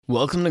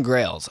Welcome to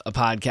Grails, a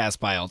podcast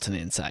by Alton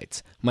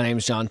Insights. My name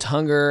is John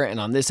Tunger, and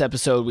on this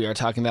episode, we are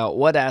talking about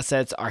what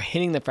assets are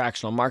hitting the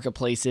fractional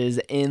marketplaces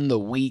in the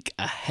week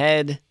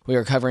ahead. We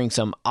are covering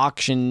some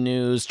auction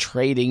news,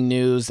 trading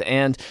news,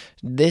 and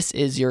this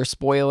is your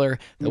spoiler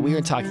that we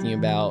are talking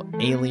about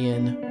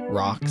alien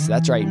rocks.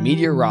 That's right,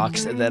 meteor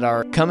rocks that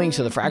are coming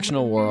to the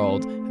fractional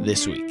world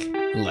this week.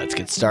 Let's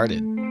get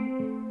started.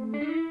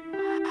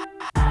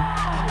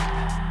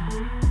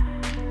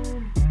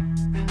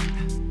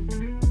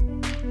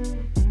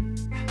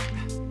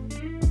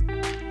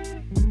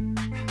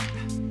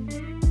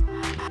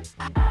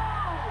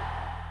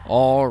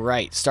 All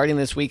right, starting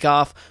this week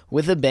off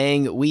with a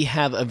bang, we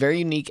have a very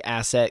unique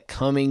asset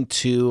coming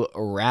to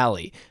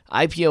Rally.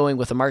 IPOing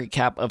with a market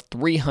cap of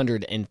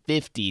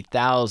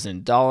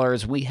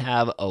 $350,000, we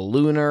have a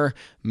lunar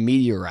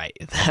meteorite.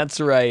 That's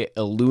right,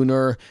 a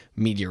lunar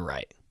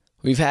meteorite.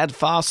 We've had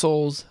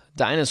fossils,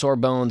 dinosaur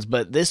bones,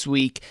 but this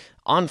week,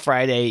 on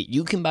Friday,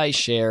 you can buy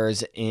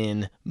shares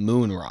in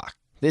Moonrock.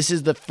 This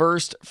is the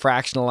first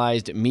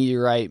fractionalized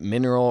meteorite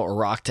mineral or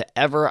rock to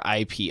ever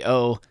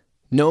IPO.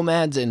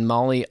 Nomads in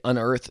Mali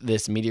unearthed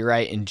this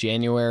meteorite in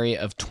January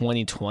of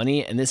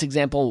 2020, and this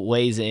example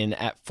weighs in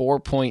at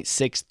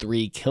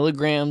 4.63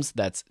 kilograms,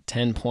 that's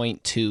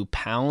 10.2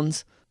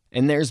 pounds.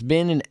 And there's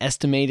been an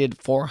estimated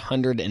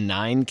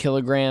 409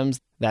 kilograms,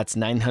 that's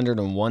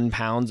 901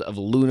 pounds of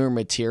lunar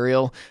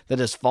material that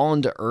has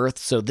fallen to Earth.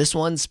 So this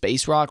one,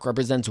 Space Rock,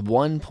 represents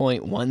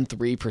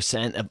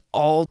 1.13% of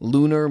all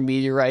lunar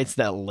meteorites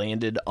that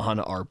landed on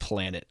our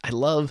planet. I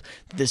love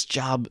this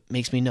job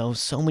makes me know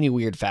so many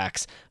weird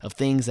facts of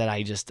things that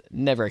I just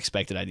never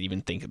expected I'd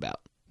even think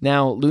about.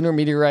 Now, lunar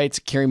meteorites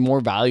carry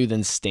more value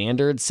than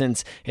standard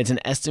since it's an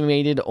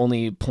estimated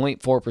only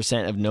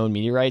 0.4% of known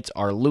meteorites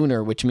are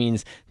lunar, which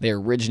means they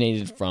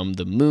originated from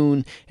the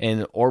moon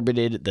and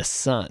orbited the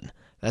sun.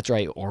 That's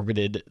right,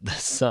 orbited the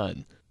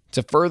sun.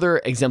 To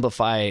further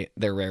exemplify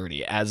their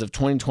rarity, as of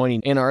 2020,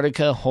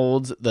 Antarctica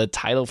holds the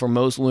title for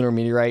most lunar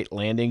meteorite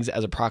landings,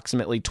 as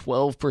approximately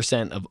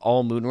 12% of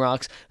all moon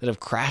rocks that have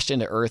crashed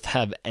into Earth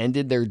have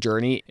ended their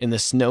journey in the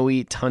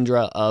snowy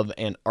tundra of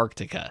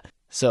Antarctica.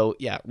 So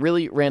yeah,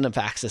 really random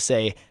facts to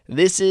say,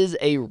 this is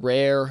a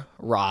rare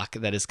rock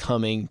that is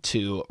coming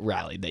to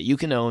Rally that you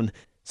can own.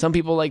 Some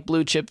people like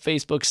blue chip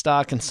Facebook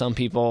stock and some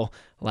people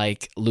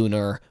like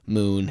lunar,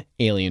 moon,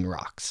 alien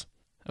rocks.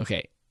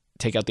 Okay,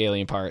 take out the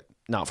alien part,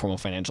 not formal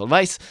financial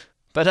advice.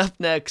 But up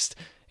next,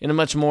 in a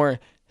much more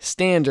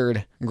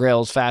standard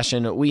Grails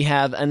fashion, we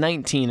have a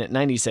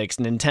 1996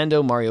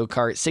 Nintendo Mario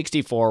Kart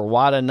 64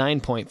 WATA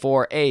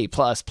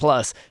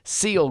 9.4A++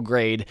 seal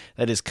grade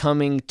that is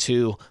coming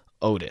to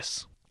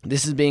Otis.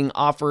 This is being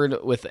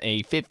offered with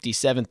a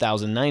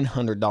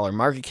 $57,900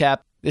 market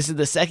cap. This is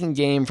the second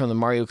game from the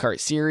Mario Kart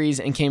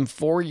series and came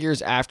 4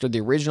 years after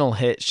the original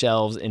hit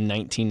shelves in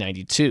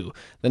 1992.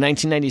 The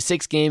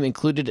 1996 game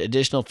included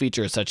additional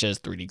features such as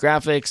 3D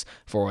graphics,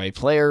 4-way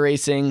player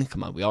racing,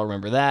 come on, we all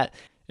remember that,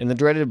 and the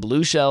dreaded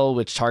blue shell,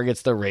 which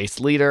targets the race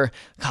leader,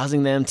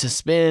 causing them to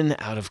spin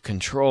out of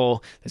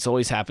control. This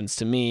always happens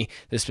to me.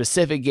 This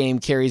specific game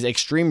carries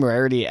extreme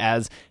rarity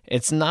as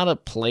it's not a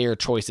player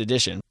choice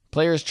edition.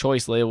 Player's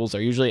choice labels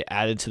are usually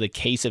added to the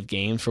case of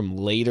games from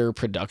later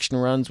production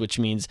runs, which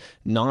means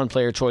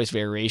non-player choice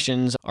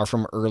variations are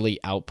from early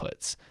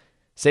outputs.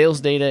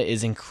 Sales data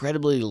is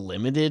incredibly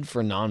limited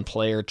for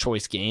non-player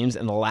choice games,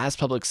 and the last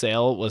public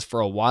sale was for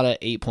a WATA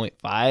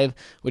 8.5,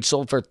 which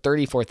sold for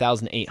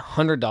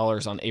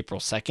 $34,800 on April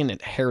 2nd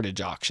at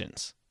Heritage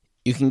Auctions.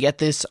 You can get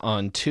this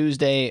on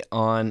Tuesday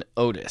on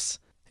Otis.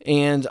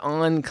 And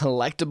on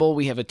collectible,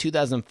 we have a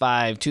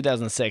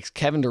 2005-2006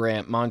 Kevin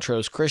Durant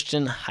Montrose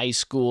Christian High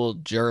School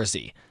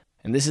jersey.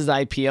 And this is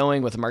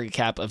IPOing with a market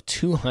cap of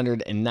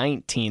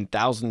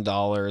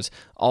 $219,000,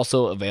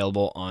 also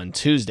available on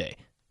Tuesday.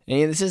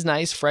 And this is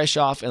nice, fresh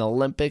off an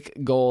Olympic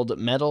gold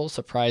medal.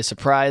 Surprise,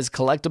 surprise.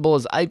 Collectible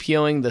is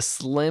IPOing the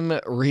Slim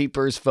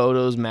Reapers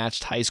Photos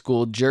matched high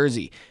school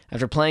jersey.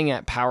 After playing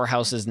at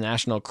Powerhouse's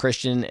National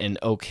Christian in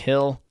Oak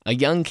Hill, a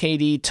young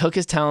KD took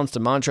his talents to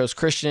Montrose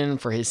Christian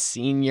for his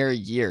senior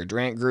year.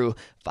 Durant grew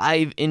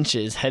 5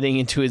 inches heading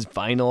into his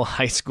final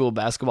high school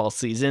basketball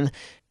season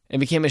and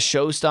became a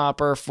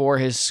showstopper for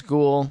his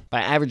school by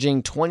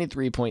averaging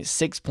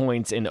 23.6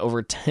 points and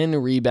over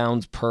 10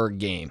 rebounds per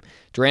game.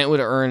 Durant would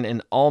earn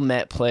an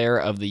All-Met Player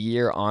of the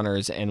Year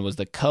honors and was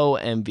the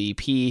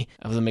co-MVP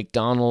of the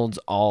McDonald's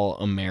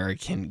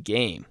All-American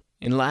Game.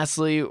 And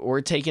lastly, we're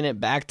taking it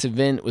back to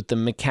Vint with the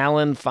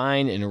Macallan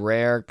Fine and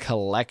Rare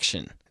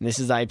Collection. And this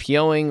is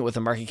IPOing with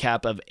a market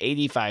cap of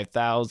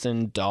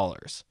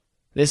 $85,000.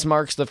 This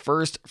marks the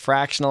first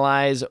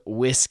fractionalized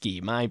whiskey,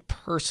 my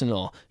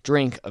personal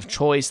drink of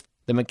choice.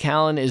 The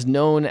Macallan is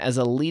known as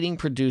a leading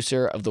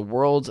producer of the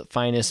world's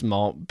finest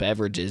malt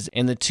beverages,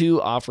 and the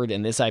two offered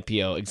in this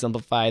IPO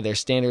exemplify their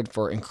standard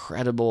for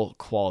incredible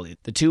quality.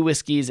 The two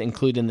whiskeys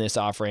included in this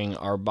offering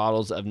are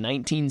bottles of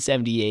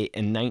 1978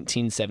 and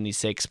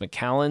 1976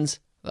 Macallans,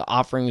 The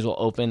offerings will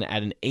open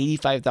at an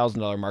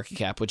 $85,000 market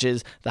cap, which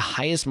is the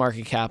highest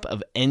market cap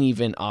of any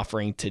Vint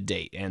offering to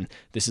date. And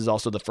this is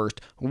also the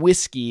first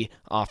whiskey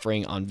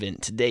offering on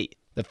Vint to date.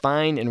 The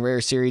Fine and Rare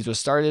series was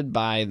started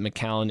by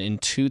Macallan in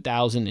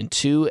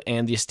 2002,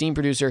 and the esteemed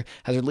producer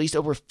has released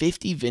over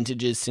 50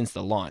 vintages since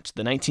the launch.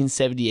 The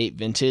 1978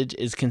 vintage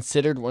is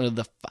considered one of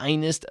the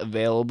finest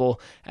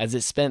available, as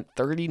it spent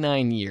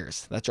 39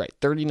 years, that's right,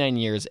 39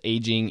 years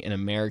aging in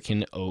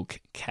American oak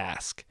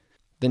cask.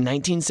 The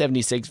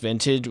 1976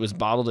 vintage was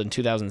bottled in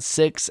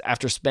 2006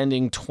 after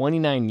spending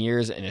 29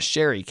 years in a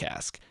sherry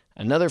cask.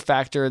 Another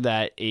factor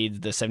that aids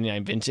the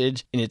 79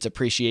 vintage in its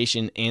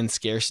appreciation and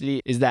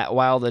scarcity is that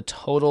while the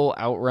total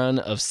outrun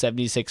of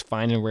 76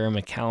 Fine and Rare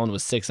Macallan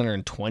was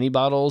 620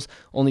 bottles,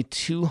 only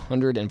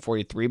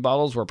 243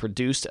 bottles were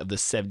produced of the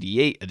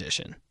 78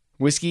 edition.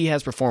 Whiskey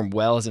has performed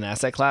well as an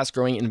asset class,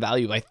 growing in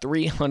value by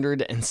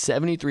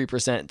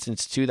 373%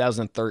 since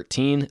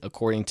 2013,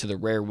 according to the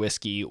Rare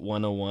Whiskey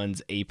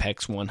 101's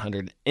Apex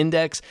 100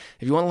 Index.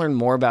 If you want to learn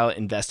more about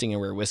investing in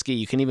rare whiskey,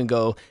 you can even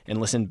go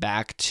and listen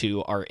back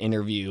to our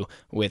interview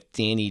with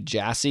Danny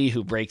Jassy,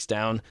 who breaks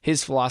down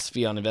his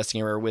philosophy on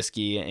investing in rare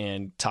whiskey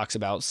and talks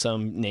about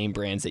some name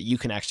brands that you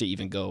can actually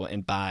even go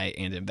and buy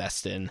and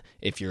invest in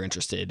if you're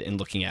interested in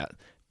looking at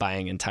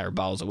buying entire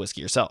bottles of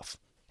whiskey yourself.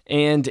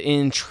 And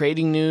in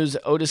trading news,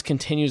 Otis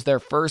continues their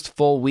first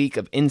full week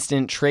of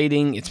instant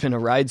trading. It's been a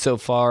ride so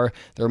far.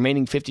 The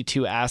remaining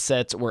 52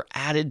 assets were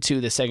added to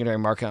the secondary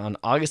market on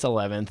August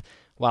 11th,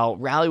 while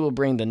Rally will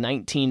bring the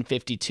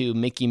 1952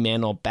 Mickey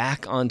Mantle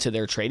back onto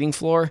their trading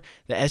floor.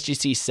 The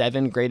SGC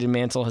 7 graded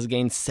mantle has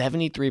gained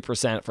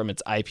 73% from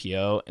its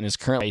IPO and is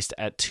currently priced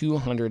at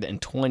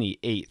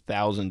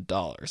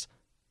 $228,000.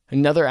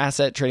 Another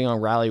asset trading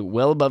on Rally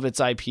well above its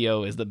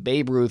IPO is the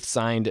Babe Ruth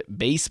signed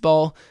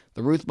baseball.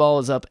 The Ruth ball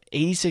is up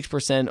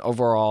 86%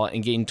 overall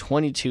and gained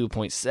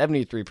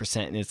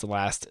 22.73% in its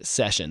last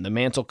session. The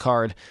Mantle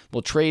card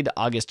will trade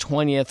August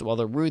 20th, while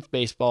the Ruth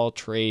baseball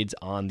trades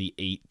on the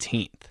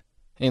 18th.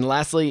 And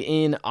lastly,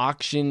 in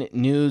auction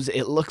news,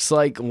 it looks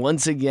like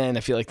once again,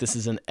 I feel like this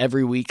is an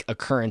every week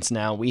occurrence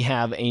now, we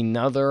have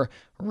another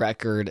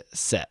record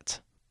set.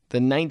 The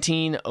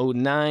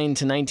 1909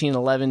 to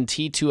 1911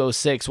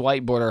 T206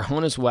 white border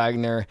Honus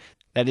Wagner,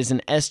 that is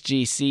an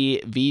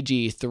SGC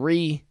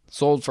VG3,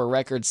 sold for a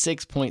record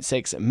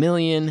 $6.6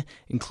 million,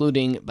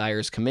 including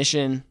buyer's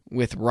commission,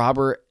 with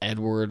Robert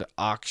Edward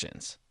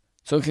Auctions.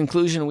 So in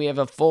conclusion, we have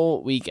a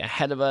full week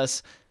ahead of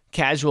us.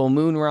 Casual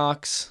moon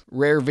rocks,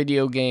 rare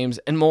video games,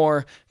 and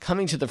more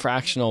coming to the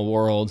fractional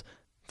world.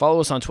 Follow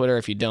us on Twitter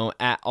if you don't,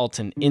 at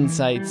Alton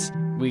Insights.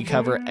 We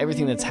cover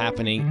everything that's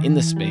happening in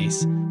the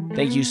space.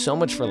 Thank you so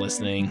much for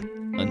listening.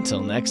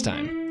 Until next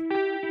time.